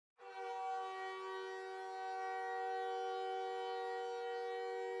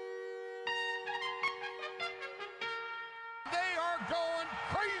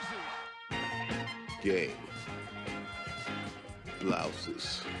game.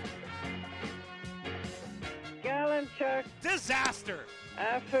 Blouses. Gallon chuck. Disaster.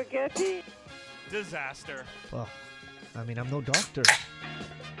 Spaghetti. Disaster. Well, I mean, I'm no doctor.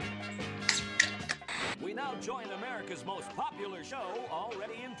 We now join America's most popular show,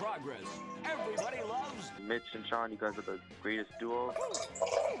 already in progress. Everybody loves Mitch and Sean. You guys are the greatest duo.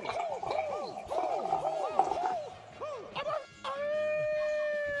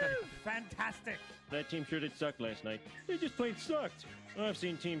 Fantastic. That team sure did suck last night. They just plain sucked. I've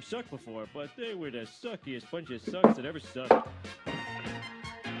seen teams suck before, but they were the suckiest bunch of sucks that ever sucked.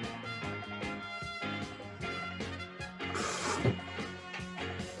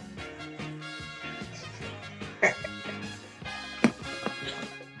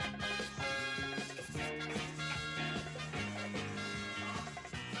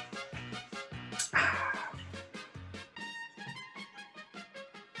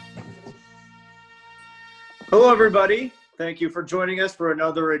 Hello, everybody. Thank you for joining us for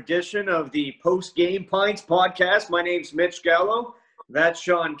another edition of the Post Game Pints Podcast. My name's Mitch Gallo. That's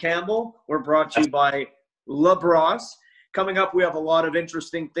Sean Campbell. We're brought to you by LaBrosse. Coming up, we have a lot of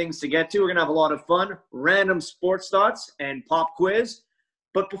interesting things to get to. We're going to have a lot of fun, random sports thoughts, and pop quiz.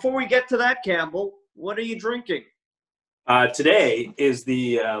 But before we get to that, Campbell, what are you drinking? Today is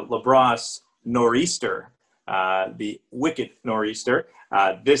the LaBrosse Nor'easter, the Wicked Nor'easter.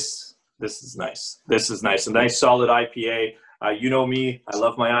 This is nice. This is nice. A nice solid IPA. You know me. I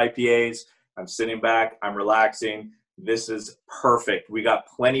love my IPAs. I'm sitting back. I'm relaxing. This is perfect. We got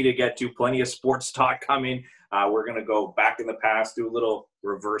plenty to get to, plenty of sports talk coming. We're going to go back in the past, do a little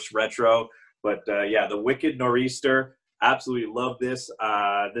reverse retro. But, yeah, the Wicked Nor'easter, absolutely love this.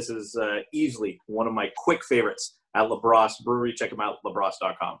 This is easily one of my quick favorites at LaBrosse Brewery. Check them out,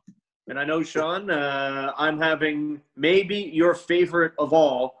 labrosse.com. And I know, Sean, I'm having maybe your favorite of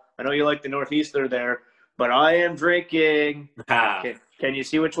all. I know you like the Northeaster there, but I am drinking. Can you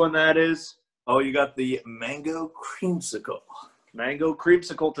see which one that is? Oh, you got the Mango Creamsicle. Mango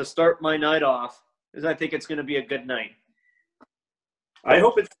Creamsicle to start my night off, because I think it's going to be a good night. I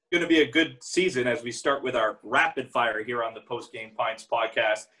hope it's going to be a good season as we start with our rapid fire here on the Post Game Pints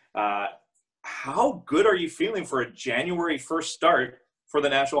Podcast. How good are you feeling for a January 1st start for the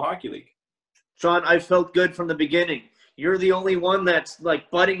National Hockey League? Sean, I felt good from the beginning. You're the only one that's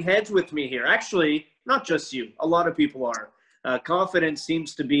like butting heads with me here. Actually, not just you. A lot of people are. Confidence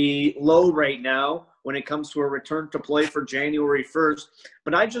seems to be low right now when it comes to a return to play for January 1st.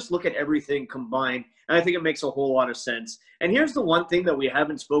 But I just look at everything combined, and I think it makes a whole lot of sense. And here's the one thing that we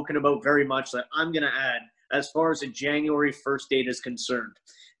haven't spoken about very much that I'm going to add as far as a January 1st date is concerned.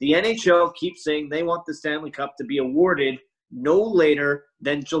 The NHL keeps saying they want the Stanley Cup to be awarded no later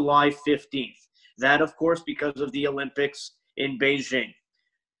than July 15th. That, of course, because of the Olympics in Beijing.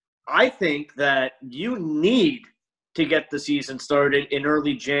 I think that you need to get the season started in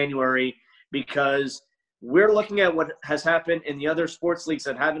early January because we're looking at what has happened in the other sports leagues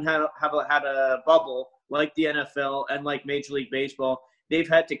that haven't had a bubble, like the NFL and like Major League Baseball. They've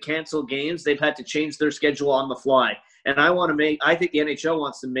had to cancel games. They've had to change their schedule on the fly. And I think the NHL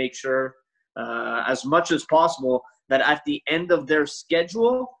wants to make sure as much as possible that at the end of their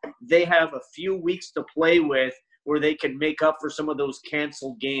schedule, they have a few weeks to play with where they can make up for some of those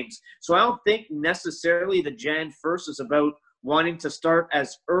canceled games. So I don't think necessarily the Jan 1st is about wanting to start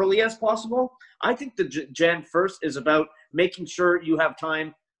as early as possible. I think the Jan 1st is about making sure you have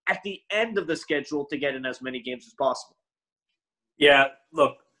time at the end of the schedule to get in as many games as possible. Yeah,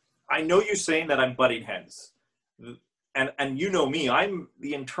 look, I know you're saying that I'm butting heads. And you know me, I'm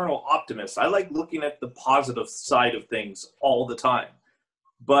the internal optimist. I like looking at the positive side of things all the time.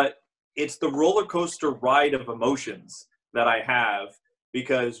 But it's the roller coaster ride of emotions that I have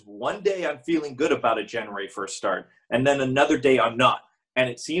because one day I'm feeling good about a January 1st start, and then another day I'm not. And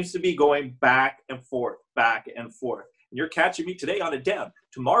it seems to be going back and forth, back and forth. And you're catching me today on a down.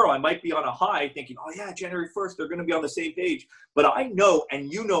 Tomorrow I might be on a high thinking, oh, yeah, January 1st, they're going to be on the same page. But I know, and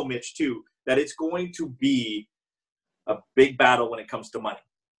you know, Mitch, too, that it's going to be a big battle when it comes to money.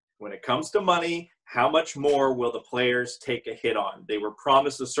 When it comes to money, how much more will the players take a hit on? They were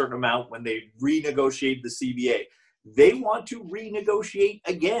promised a certain amount when they renegotiated the CBA. They want to renegotiate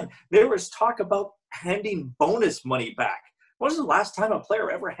again. There was talk about handing bonus money back. When was the last time a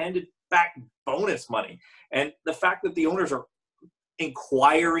player ever handed back bonus money? And the fact that the owners are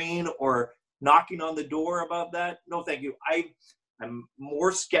inquiring or knocking on the door about that, no thank you. I'm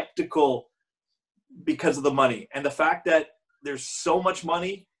more skeptical because of the money and the fact that there's so much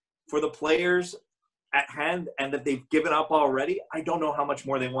money for the players at hand and that they've given up already. I don't know how much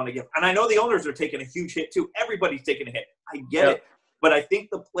more they want to give. And I know the owners are taking a huge hit too. Everybody's taking a hit. I get it. But I think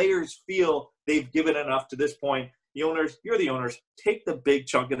the players feel they've given enough to this point. The owners, you're the owners, take the big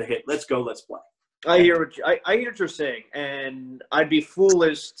chunk of the hit. Let's go, let's play. I hear what you're saying, and I'd be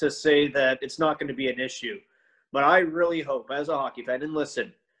foolish to say that it's not going to be an issue. But I really hope, as a hockey fan, and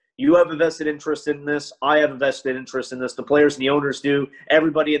listen, you have a vested interest in this. I have a vested interest in this. The players and the owners do.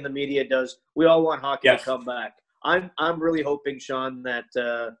 Everybody in the media does. We all want hockey to come back. I'm really hoping, Sean,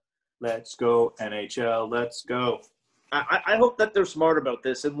 that let's go NHL. Let's go. I hope that they're smart about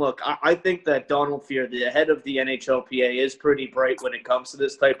this. And look, I think that Donald Fear, the head of the NHLPA, is pretty bright when it comes to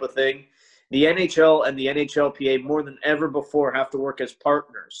this type of thing. The NHL and the NHLPA, more than ever before, have to work as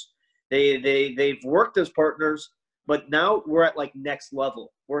partners. They've worked as partners, but now we're at like next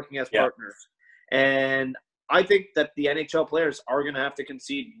level, working as partners. And I think that the NHL players are going to have to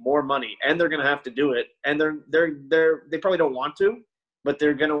concede more money, and they're going to have to do it. And they probably don't want to, but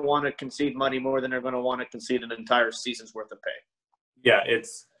they're going to want to concede money more than they're going to want to concede an entire season's worth of pay. Yeah,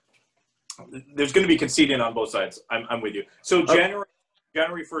 there's going to be conceding on both sides. I'm with you. So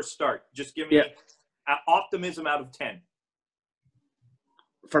January 1st start. Just give me optimism out of 10.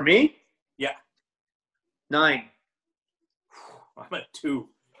 For me? Yeah. 9. I'm at 2.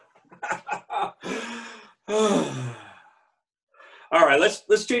 All right,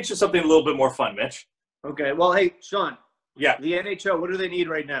 let's change to something a little bit more fun, Mitch. Okay. Well, hey, Sean. Yeah. The NHL, what do they need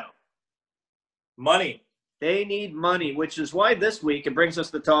right now? Money. They need money, which is why this week, it brings us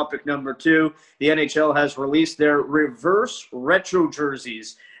to topic number 2. The NHL has released their reverse retro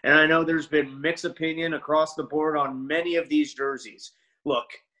jerseys. And I know there's been mixed opinion across the board on many of these jerseys. Look,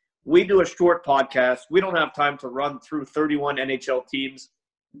 we do a short podcast. We don't have time to run through 31 NHL teams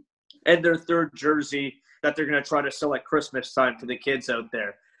and their third jersey that they're going to try to sell at Christmas time to the kids out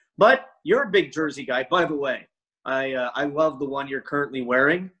there. But you're a big jersey guy, by the way. I love the one you're currently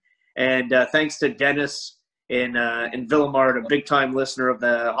wearing. And thanks to Dennis in Villamard, a big-time listener of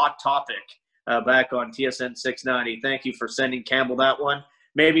the Hot Topic back on TSN 690. Thank you for sending Campbell that one.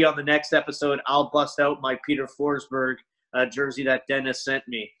 Maybe on the next episode, I'll bust out my Peter Forsberg jersey that Dennis sent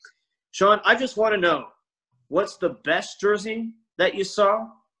me. Sean, I just want to know, what's the best jersey that you saw,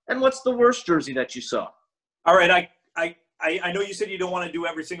 and what's the worst jersey that you saw? All right, I know you said you don't want to do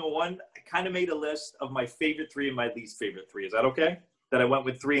every single one. I kind of made a list of my favorite 3 and my least favorite 3. Is that okay? That I went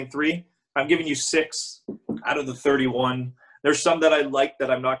with 3 and 3. I'm giving you 6 out of the 31. There's some that I like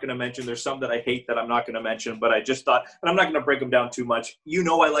that I'm not going to mention. There's some that I hate that I'm not going to mention. But I just thought, and I'm not going to break them down too much. You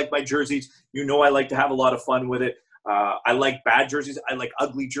know I like my jerseys. You know I like to have a lot of fun with it. I like bad jerseys. I like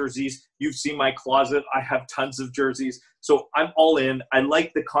ugly jerseys. You've seen my closet. I have tons of jerseys. So I'm all in. I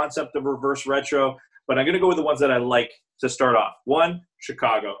like the concept of reverse retro. But I'm going to go with the ones that I like to start off. 1,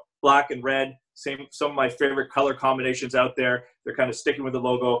 Chicago. Black and red. Some of my favorite color combinations out there. They're kind of sticking with the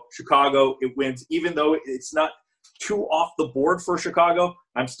logo. Chicago, it wins. Even though it's not too off the board for Chicago,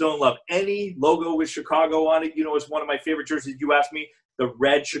 I'm still in love. Any logo with Chicago on it, it's one of my favorite jerseys. You asked me, the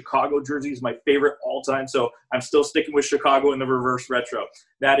red Chicago jersey is my favorite all time. So I'm still sticking with Chicago in the reverse retro.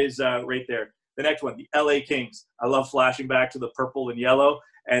 That is right there. The next one, the LA Kings. I love flashing back to the purple and yellow.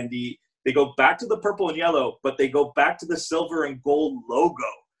 And they go back to the purple and yellow, but they go back to the silver and gold logo.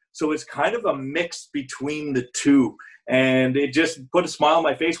 So it's kind of a mix between the two. And it just put a smile on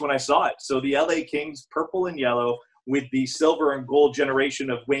my face when I saw it. So the LA Kings, purple and yellow, with the silver and gold generation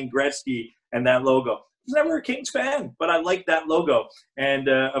of Wayne Gretzky and that logo. I was never a Kings fan, but I like that logo. And,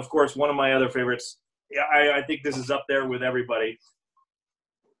 of course, one of my other favorites, I think this is up there with everybody.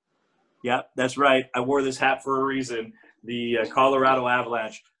 Yeah, that's right. I wore this hat for a reason. The Colorado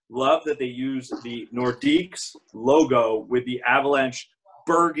Avalanche. Love that they use the Nordiques logo with the Avalanche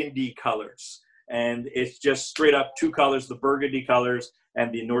burgundy colors. And it's just straight up 2 colors, the burgundy colors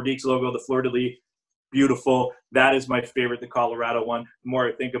and the Nordiques logo, the fleur-de-lis. Beautiful. That is my favorite, the Colorado one. The more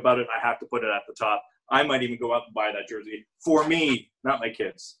I think about it, I have to put it at the top. I might even go out and buy that jersey for me, not my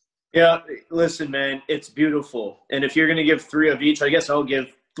kids. Yeah, listen, man, it's beautiful. And if you're going to give 3 of each, I guess I'll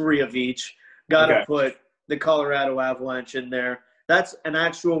give 3 of each. Got to put the Colorado Avalanche in there. That's an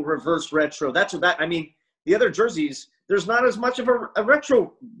actual reverse retro. The other jerseys, there's not as much of a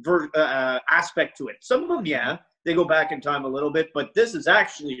retro aspect to it. Some of them, yeah, they go back in time a little bit, but this is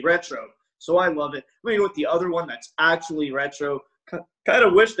actually retro. So I love it. Let me go with the other one that's actually retro. Kind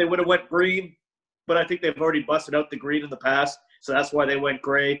of wish they would have went green, but I think they've already busted out the green in the past, so that's why they went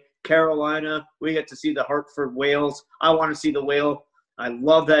gray. Carolina, we get to see the Hartford Whales. I want to see the whale. I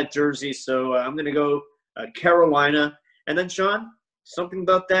love that jersey, so I'm going to go Carolina. And then, Sean, something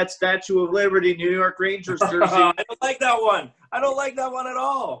about that Statue of Liberty New York Rangers jersey. I don't like that one. I don't like that one at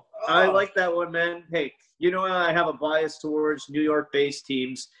all. Oh. I like that one, man. Hey, I have a bias towards New York-based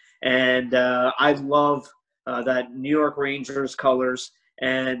teams, and I love that New York Rangers colors.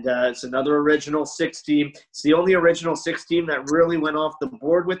 And it's another original 6 team. It's the only original 6 team that really went off the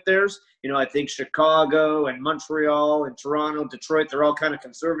board with theirs. I think Chicago and Montreal and Toronto, Detroit, they're all kind of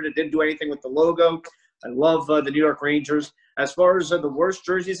conservative, didn't do anything with the logo. I love the New York Rangers. As far as the worst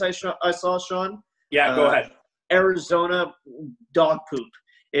jerseys I saw, Sean. Yeah, go ahead. Arizona dog poop.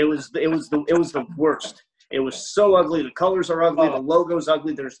 It was the worst. It was so ugly. The colors are ugly. The logo's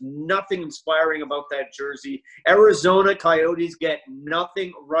ugly. There's nothing inspiring about that jersey. Arizona Coyotes get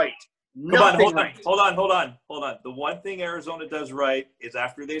nothing right. Hold on. The one thing Arizona does right is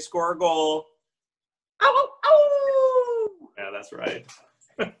after they score a goal. Ow! Yeah, that's right.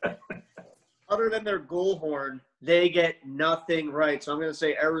 Other than their goal horn, they get nothing right. So I'm going to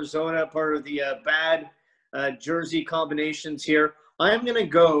say Arizona, part of the bad jersey combinations here. I'm going to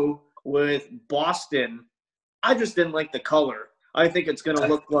go with Boston. I just didn't like the color. I think it's going to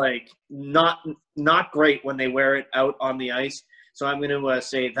look like not great when they wear it out on the ice. So I'm going to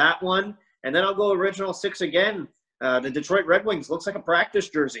say that one. And then I'll go original 6 again. The Detroit Red Wings looks like a practice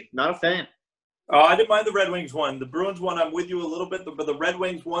jersey. Not a fan. Oh, I didn't mind the Red Wings one. The Bruins one, I'm with you a little bit. But the Red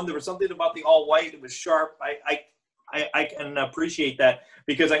Wings one, there was something about the all white. It was sharp. I can appreciate that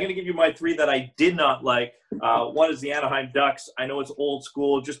because I'm going to give you my 3 that I did not like. One is the Anaheim Ducks. I know it's old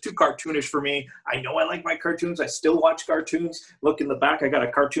school, just too cartoonish for me. I know I like my cartoons. I still watch cartoons. Look in the back, I got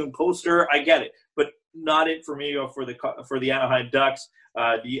a cartoon poster. I get it, but not it for me or for the Anaheim Ducks.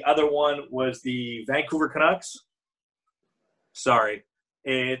 The other one was the Vancouver Canucks. Sorry.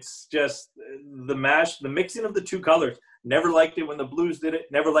 It's just the mixing of the 2 colors. Never liked it when the Blues did it.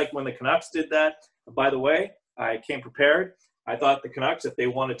 Never liked when the Canucks did that. By the way, I came prepared. I thought the Canucks, if they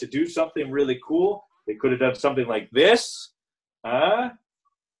wanted to do something really cool, they could have done something like this. You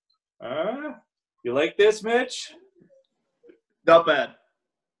like this, Mitch? Not bad.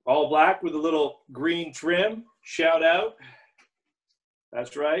 All black with a little green trim. Shout out.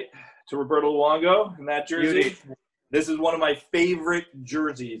 That's right. To Roberto Luongo in that jersey. Beauty. This is one of my favorite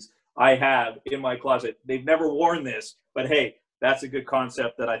jerseys I have in my closet. They've never worn this, but hey, that's a good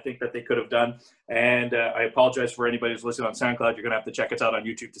concept that I think that they could have done. And I apologize for anybody who's listening on SoundCloud. You're going to have to check us out on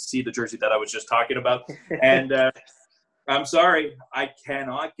YouTube to see the jersey that I was just talking about. And I'm sorry, I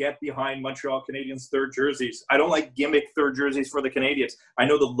cannot get behind Montreal Canadiens' 3rd jerseys. I don't like gimmick 3rd jerseys for the Canadiens. I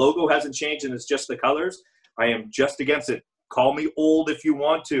know the logo hasn't changed and it's just the colors. I am just against it. Call me old if you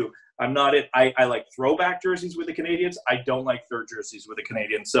want to. I'm not it. I like throwback jerseys with the Canadiens. I don't like 3rd jerseys with the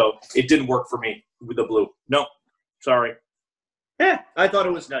Canadiens. So it didn't work for me with the blue. No, sorry. Yeah, I thought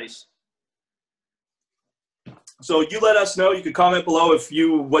it was nice. So you let us know. You could comment below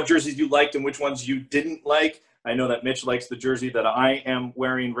what jerseys you liked and which ones you didn't like. I know that Mitch likes the jersey that I am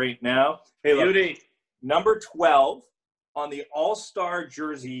wearing right now. Hey, look, Beauty. number 12 on the All-Star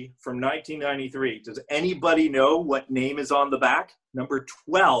jersey from 1993. Does anybody know what name is on the back? Number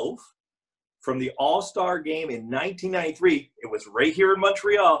 12 from the All-Star game in 1993. It was right here in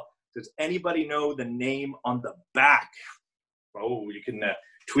Montreal. Does anybody know the name on the back? Oh, you can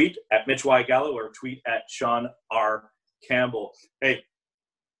tweet at Mitch Y. Gallo or tweet at Sean R. Campbell. Hey,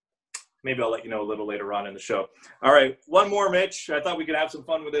 maybe I'll let you know a little later on in the show. All right, one more, Mitch. I thought we could have some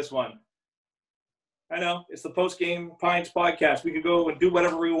fun with this one. I know, it's the Post Game Pints Podcast. We could go and do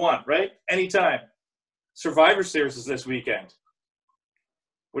whatever we want, right? Anytime. Survivor Series is this weekend.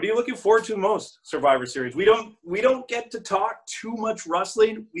 What are you looking forward to most, Survivor Series? We don't get to talk too much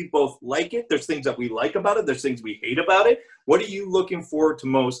wrestling. We both like it. There's things that we like about it. There's things we hate about it. What are you looking forward to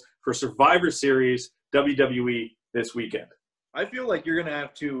most for Survivor Series WWE this weekend? I feel like you're going to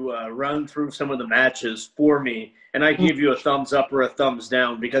have to run through some of the matches for me, and I give you a thumbs up or a thumbs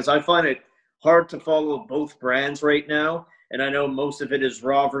down because I find it hard to follow both brands right now, and I know most of it is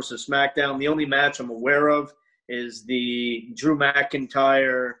Raw versus SmackDown. The only match I'm aware of is the Drew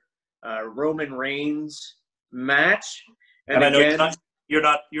McIntyre Roman Reigns match. And I know you're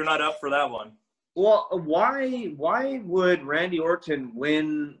not up for that one. Well, why would Randy Orton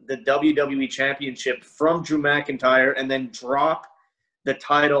win the WWE Championship from Drew McIntyre and then drop the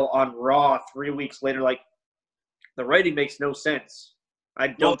title on Raw 3 weeks later? Like, the writing makes no sense. I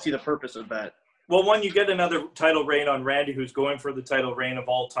don't see the purpose of that. Well, one, you get another title reign on Randy, who's going for the title reign of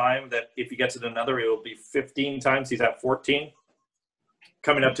all time, that if he gets it another, it will be 15 times. He's at 14,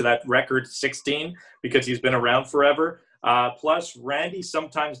 coming up to that record 16 because he's been around forever. Plus, Randy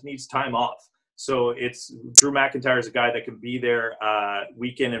sometimes needs time off. So it's Drew McIntyre is a guy that can be there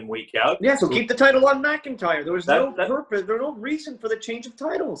week in and week out. Yeah, so keep the title on McIntyre. There was no purpose. There was no reason for the change of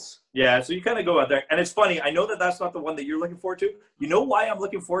titles. Yeah, so you kind of go out there. And it's funny. I know that that's not the one that you're looking forward to. You know why I'm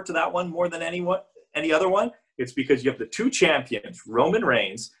looking forward to that one more than any other one? It's because you have the two champions, Roman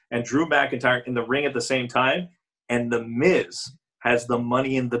Reigns and Drew McIntyre, in the ring at the same time, and The Miz has the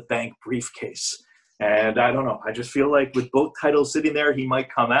Money in the Bank briefcase. And I don't know. I just feel like with both titles sitting there, he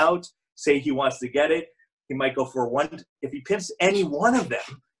might come out, say he wants to get it. He might go for one. If he pins any one of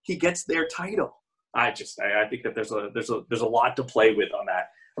them, he gets their title. I think that there's a lot to play with on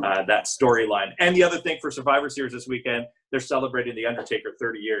that storyline. And the other thing for Survivor Series this weekend, they're celebrating The Undertaker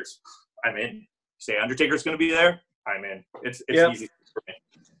 30 years. I'm in. Say Undertaker's going to be there, I'm in. It's easy for me.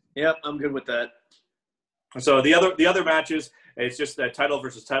 Yep, I'm good with that. So the other matches, it's just title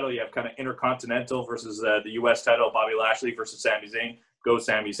versus title. You have kind of Intercontinental versus the U.S. title, Bobby Lashley versus Sami Zayn. Go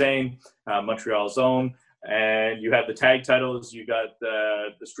Sami Zayn, Montreal's own. And you have the tag titles. You got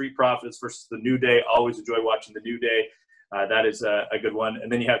the Street Profits versus the New Day. Always enjoy watching the New Day. That is a good one.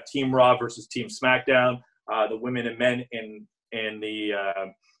 And then you have Team Raw versus Team SmackDown. The women and men in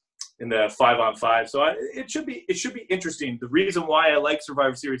the 5-on-5. So it should be interesting. The reason why I like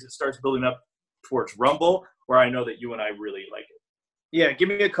Survivor Series, it starts building up towards Rumble, where I know that you and I really like it. Yeah, give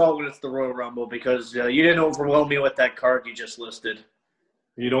me a call when it's the Royal Rumble, because you didn't overwhelm me with that card you just listed.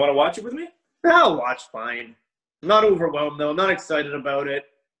 You don't want to watch it with me? I'll watch fine. I'm not overwhelmed, though. I'm not excited about it.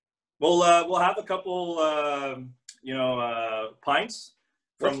 We'll have a couple, pints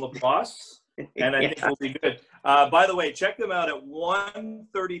from La Brosse, and I think we'll be good. By the way, check them out at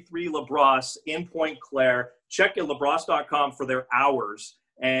 133 La Brosse in Pointe Claire. Check at labrosse.com for their hours.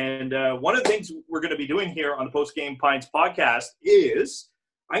 And one of the things we're going to be doing here on the Post Game Pints podcast is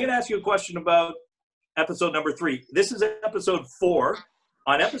I'm going to ask you a question about episode number 3. This is episode 4.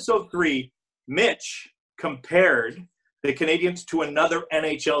 On episode 3, Mitch compared the Canadiens to another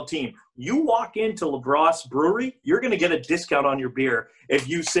NHL team. You walk into La Brosse Brewery, you're going to get a discount on your beer if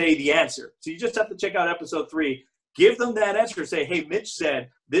you say the answer. So you just have to check out episode 3. Give them that answer. Say, hey, Mitch said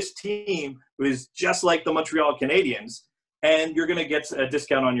this team was just like the Montreal Canadiens, and you're going to get a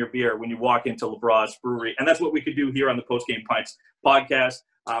discount on your beer when you walk into La Brosse Brewery. And that's what we could do here on the Post Game Pints podcast.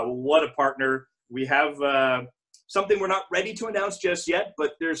 What a partner. We have something we're not ready to announce just yet,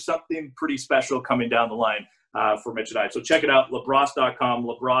 but there's something pretty special coming down the line for Mitch and I. So check it out, labrosse.com,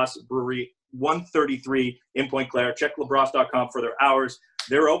 La Brosse Brewery, 133 in Pointe Claire. Check labrosse.com for their hours.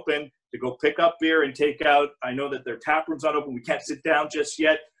 They're open to go pick up beer and take out. I know that their tap room's not open. We can't sit down just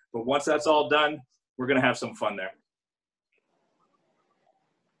yet, but once that's all done, we're going to have some fun there.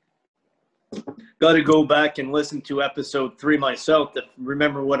 Got to go back and listen to episode 3 myself to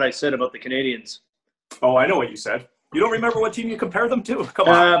remember what I said about the Canadiens. Oh, I know what you said. You don't remember what team you compare them to? Come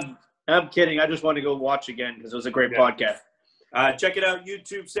on. I'm kidding. I just want to go watch again because it was a great podcast. Check it out,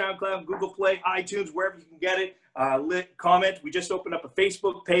 YouTube, SoundCloud, Google Play, iTunes, wherever you can get it. Comment. We just opened up a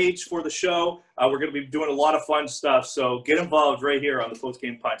Facebook page for the show. We're going to be doing a lot of fun stuff, so get involved right here on the Post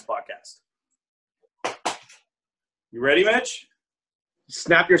Game Pints podcast. You ready, Mitch?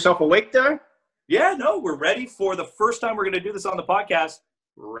 Snap yourself awake there? Yeah, no, we're ready for the first time we're going to do this on the podcast.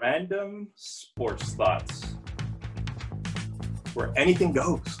 Random sports thoughts, where anything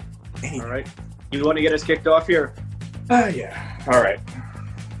goes. Anything. All right. You want to get us kicked off here? Yeah. All right.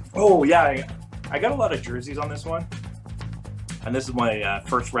 Oh, yeah. I got a lot of jerseys on this one. And this is my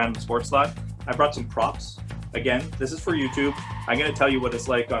first random sports thought. I brought some props. Again, this is for YouTube. I'm going to tell you what it's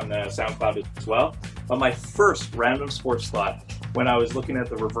like on SoundCloud as well. But my first random sports thought, when I was looking at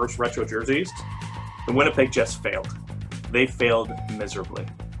the reverse retro jerseys, the Winnipeg Jets failed. They failed miserably.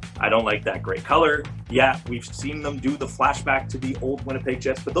 I don't like that gray color. Yeah, we've seen them do the flashback to the old Winnipeg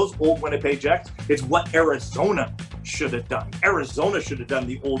Jets, but those old Winnipeg Jets is what Arizona should have done. Arizona should have done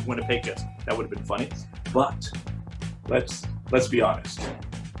the old Winnipeg Jets. That would have been funny. But let's be honest.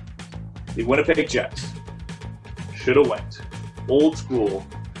 The Winnipeg Jets should have went old school,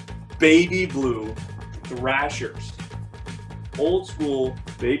 baby blue Thrashers. Old school,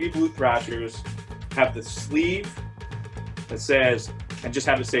 baby blue Thrashers. Have the sleeve that says, and just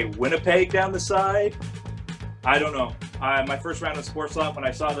have to say Winnipeg down the side. I don't know. My first round of sports thought, when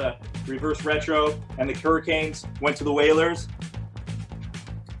I saw the reverse retro and the Hurricanes went to the Whalers,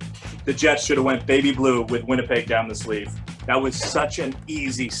 the Jets should have went baby blue with Winnipeg down the sleeve. That was such an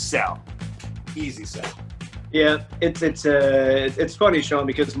easy sell. Easy sell. Yeah, it's funny, Sean,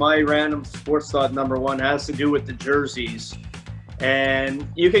 because my random sports thought number 1 has to do with the jerseys. And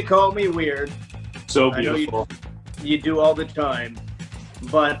you can call me weird. So beautiful. I know you do all the time.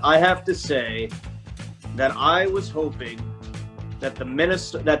 But I have to say that I was hoping that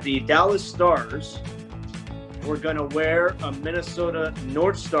the Dallas Stars were going to wear a Minnesota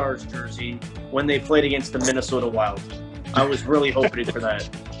North Stars jersey when they played against the Minnesota Wild. I was really hoping for that.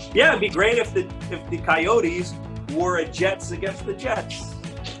 Yeah, it'd be great if the Coyotes wore a Jets against the Jets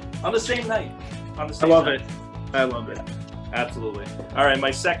on the same night. I love it. I love it. Absolutely. All right,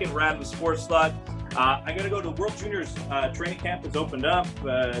 my second random sports thought. I'm going to go to World Juniors. Training camp has opened up.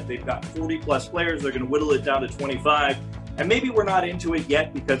 They've got 40-plus players. They're going to whittle it down to 25. And maybe we're not into it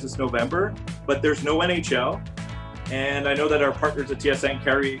yet because it's November, but there's no NHL. And I know that our partners at TSN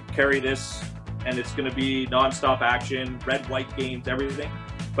carry this, and it's going to be nonstop action, red-white games, everything.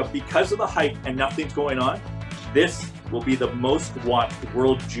 But because of the hype and nothing's going on, this will be the most watched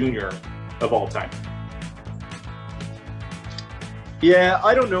World Junior of all time. Yeah,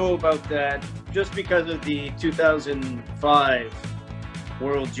 I don't know about that. Just because of the 2005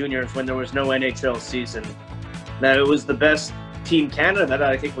 World Juniors when there was no NHL season. That it was the best Team Canada that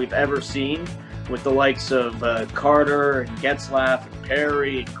I think we've ever seen, with the likes of Carter and Getzlaff and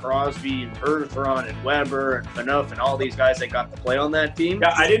Perry and Crosby and Bergeron and Weber and Phaneuf and all these guys that got to play on that team.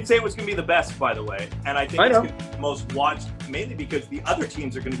 Yeah, I didn't say it was going to be the best, by the way. And I think it's going to be the most watched, mainly because the other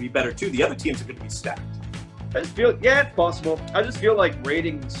teams are going to be better, too. The other teams are going to be stacked. I just feel, yeah, it's possible. I just feel like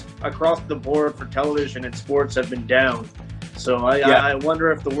ratings across the board for television and sports have been down. So I wonder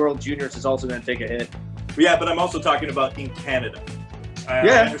if the World Juniors is also going to take a hit. Yeah, but I'm also talking about in Canada. I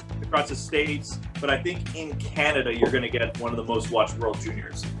understand across the States, but I think in Canada you're going to get one of the most watched World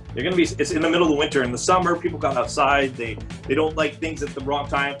Juniors. They're going to be. It's in the middle of the winter. In the summer, people got outside. They don't like things at the wrong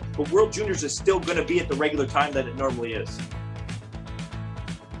time. But World Juniors is still going to be at the regular time that it normally is.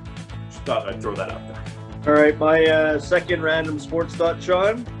 Just thought I'd throw that out there. All right, my second random sports thought,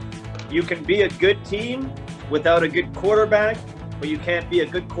 Sean. You can be a good team without a good quarterback, but you can't be a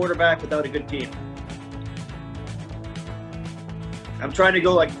good quarterback without a good team. I'm trying to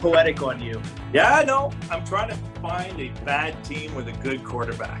go like poetic on you. Yeah, I know. I'm trying to find a bad team with a good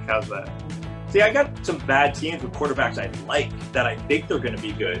quarterback. How's that? See, I got some bad teams with quarterbacks I like that I think they're going to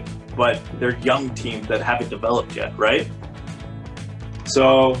be good, but they're young teams that haven't developed yet, right?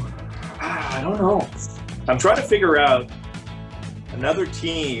 So, I don't know. I'm trying to figure out another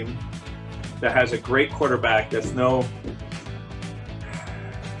team that has a great quarterback that's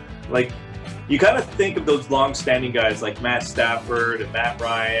like, you kind of think of those long-standing guys like Matt Stafford and Matt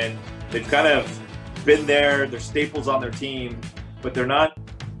Ryan. They've kind of been there. They're staples on their team, but they're not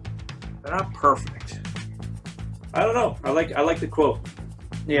perfect. I don't know. I like the quote.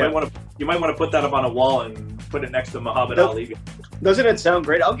 Yeah. You might want to put that up on a wall and put it next to Muhammad Ali. Doesn't it sound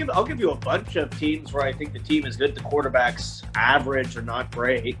great? I'll give you a bunch of teams where I think the team is good. The quarterback's average or not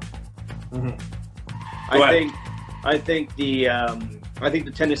great. Mm-hmm. I think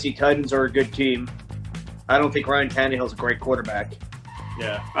the Tennessee Titans are a good team. I don't think Ryan Tannehill's a great quarterback.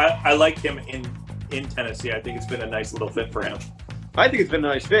 Yeah, I like him in Tennessee. I think it's been a nice little fit for him. I think it's been a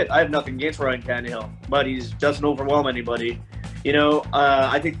nice fit. I have nothing against Ryan Tannehill, but he doesn't overwhelm anybody. You know,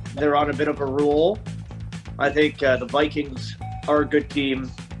 I think they're on a bit of a roll. I think the Vikings are a good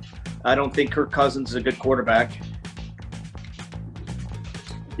team. I don't think Kirk Cousins is a good quarterback.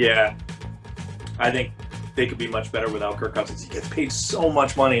 Yeah, I think they could be much better without Kirk Cousins. He gets paid so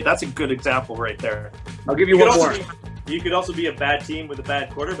much money. That's a good example right there. I'll give you one more. You could also be a bad team with a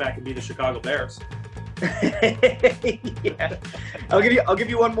bad quarterback and be the Chicago Bears. Yeah, I'll give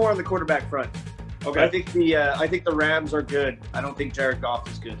you one more on the quarterback front. Okay. I think the Rams are good. I don't think Jared Goff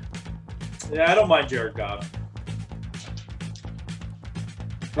is good. Yeah, I don't mind Jared Goff.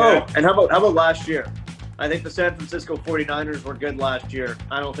 Oh, and how about last year? I think the San Francisco 49ers were good last year.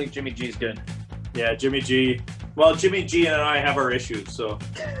 I don't think Jimmy G's good. Yeah, Jimmy G. Well, Jimmy G and I have our issues, so.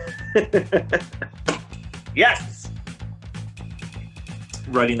 Yes.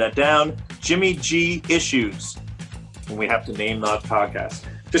 Writing that down. Jimmy G issues. And we have to name that podcast.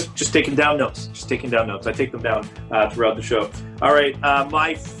 Just taking down notes. I take them down throughout the show. All right,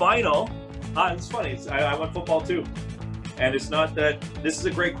 my final. It's funny. I went football too, and it's not that this is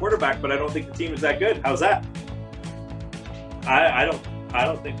a great quarterback, but I don't think the team is that good. How's that? I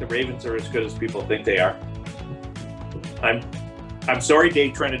don't think the Ravens are as good as people think they are. I'm sorry,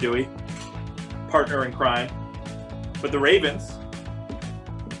 Dave Trentadue, partner in crime, but the Ravens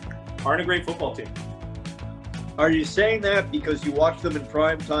aren't a great football team. Are you saying that because you watched them in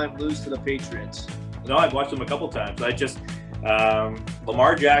prime time lose to the Patriots? No, I've watched them a couple times.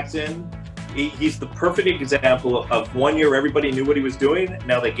 Lamar Jackson, he's the perfect example of 1 year everybody knew what he was doing.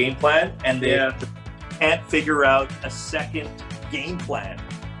 Now they game plan, and they can't figure out a second game plan.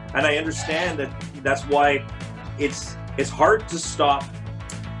 And I understand that's why it's hard to stop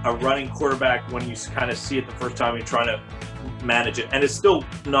a running quarterback when you kind of see it the first time you're trying to manage it. And it's still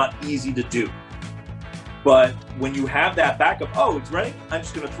not easy to do. But when you have that backup, he's running, I'm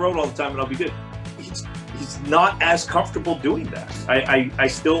just going to throw it all the time and I'll be good. He's not as comfortable doing that.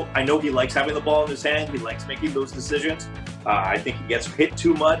 I know he likes having the ball in his hand. He likes making those decisions. I think he gets hit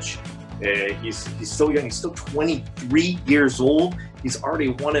too much. He's so young. He's still 23 years old. He's already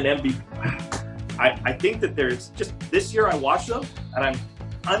won an MVP. I think that there's just this year I watched them, and I'm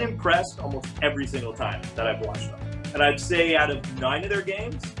unimpressed almost every single time that I've watched them. And I'd say out of 9 of their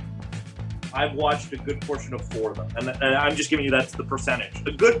games, I've watched a good portion of 4 of them. And I'm just giving you that's the percentage.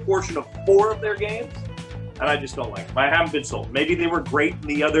 A good portion of 4 of their games, and I just don't like them. I haven't been sold. Maybe they were great in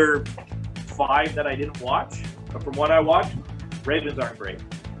the other 5 that I didn't watch. But from what I watched, Ravens aren't great.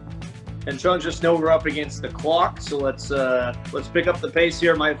 And Sean, just know we're up against the clock, so let's pick up the pace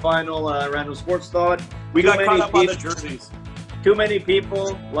here. My final random sports thought. We got caught up on the jerseys. Too many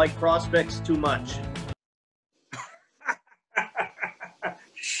people like prospects too much.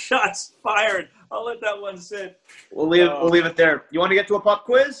 Shots fired. I'll let that one sit. We'll leave it there. You want to get to a pop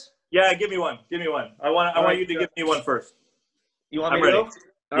quiz? Yeah, give me one. I want you to give me one first. You want I'm me to ready.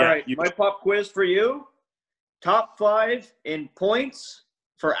 go? All right. You- My pop quiz for you. Top 5 in points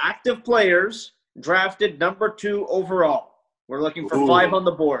for active players drafted number 2 overall. We're looking for 5 on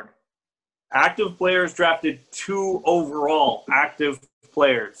the board. Active players drafted 2 overall. Active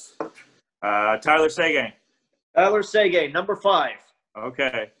players. Tyler Seguin. Tyler Seguin, number 5.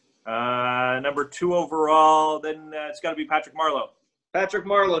 Okay. Number 2 overall. Then it's got to be Patrick Marleau. Patrick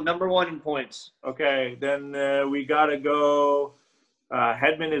Marleau, number 1 in points. Okay. Then we got to go.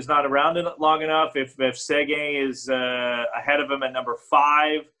 Hedman is not around long enough. If Seguin is ahead of him at number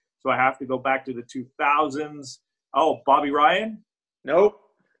 5, so I have to go back to the 2000s. Oh, Bobby Ryan? Nope.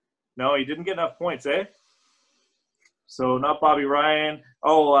 No, he didn't get enough points, eh? So not Bobby Ryan.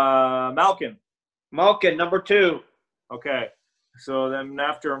 Oh, Malkin. Malkin, number 2. Okay. So then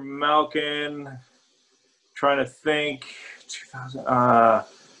after Malkin, trying to think, 2000.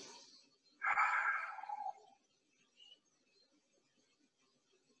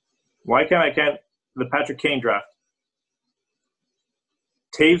 Why can't the Patrick Kane draft?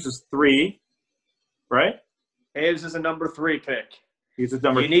 Taves is 3, right? Taves is a number 3 pick. He's at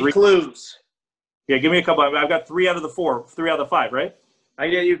number 3. You need clues. Yeah, give me a couple. I've got 3 out of the 4, 3 out of the 5, right? I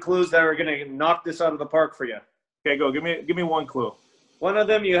get you clues that are going to knock this out of the park for you. Okay, go. Give me one clue. One of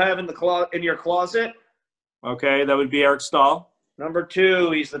them you have in your closet. Okay, that would be Eric Stahl. Number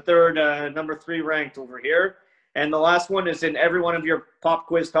 2, he's the third, number 3 ranked over here. And the last one is in every one of your pop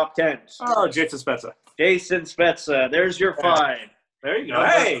quiz top 10s. Oh, Jason Spezza. Jason Spezza. There's your 5. There you go. Number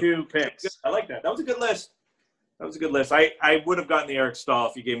Hey, 2 picks. I like that. That was a good list. I would have gotten the Eric Stahl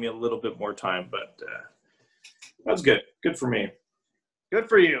if you gave me a little bit more time, but that was good. Good for me. Good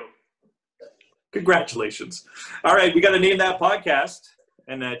for you. Congratulations. All right, we got to name that podcast.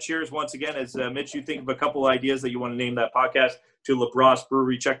 And cheers once again as Mitch, you think of a couple ideas that you want to name that podcast to Lacrosse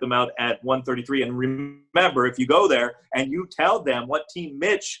Brewery. Check them out at 133. And remember, if you go there and you tell them what team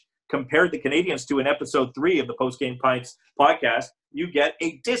Mitch compared the Canadians to in episode 3 of the Post Game Pints podcast, you get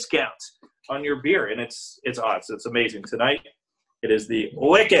a discount on your beer. And it's odds. It's amazing. Tonight, it is the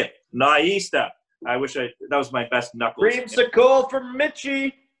Wicked Naista. I wish that was my best knuckles. Creamsicle for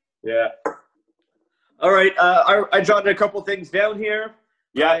Mitchie. Yeah. All right. I jotted a couple things down here.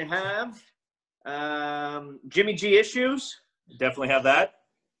 Yeah. I have Jimmy G issues. Definitely have that.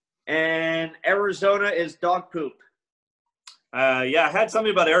 And Arizona is dog poop. Yeah, I had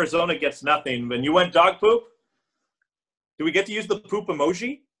something about Arizona gets nothing. When you went dog poop, do we get to use the poop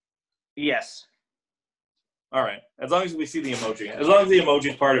emoji? Yes. All right. As long as we see the emoji. As long as the emoji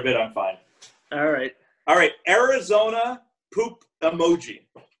is part of it, I'm fine. All right. All right. Arizona poop emoji.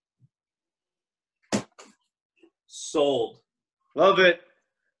 Sold. Love it.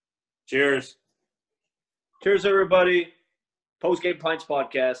 Cheers. Cheers, everybody. Post Game Pints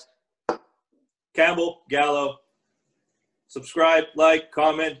Podcast. Campbell, Gallo. Subscribe, like,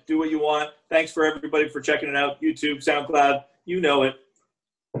 comment, do what you want. Thanks for everybody for checking it out. YouTube, SoundCloud, you know it.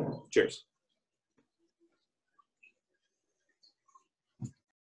 Cheers.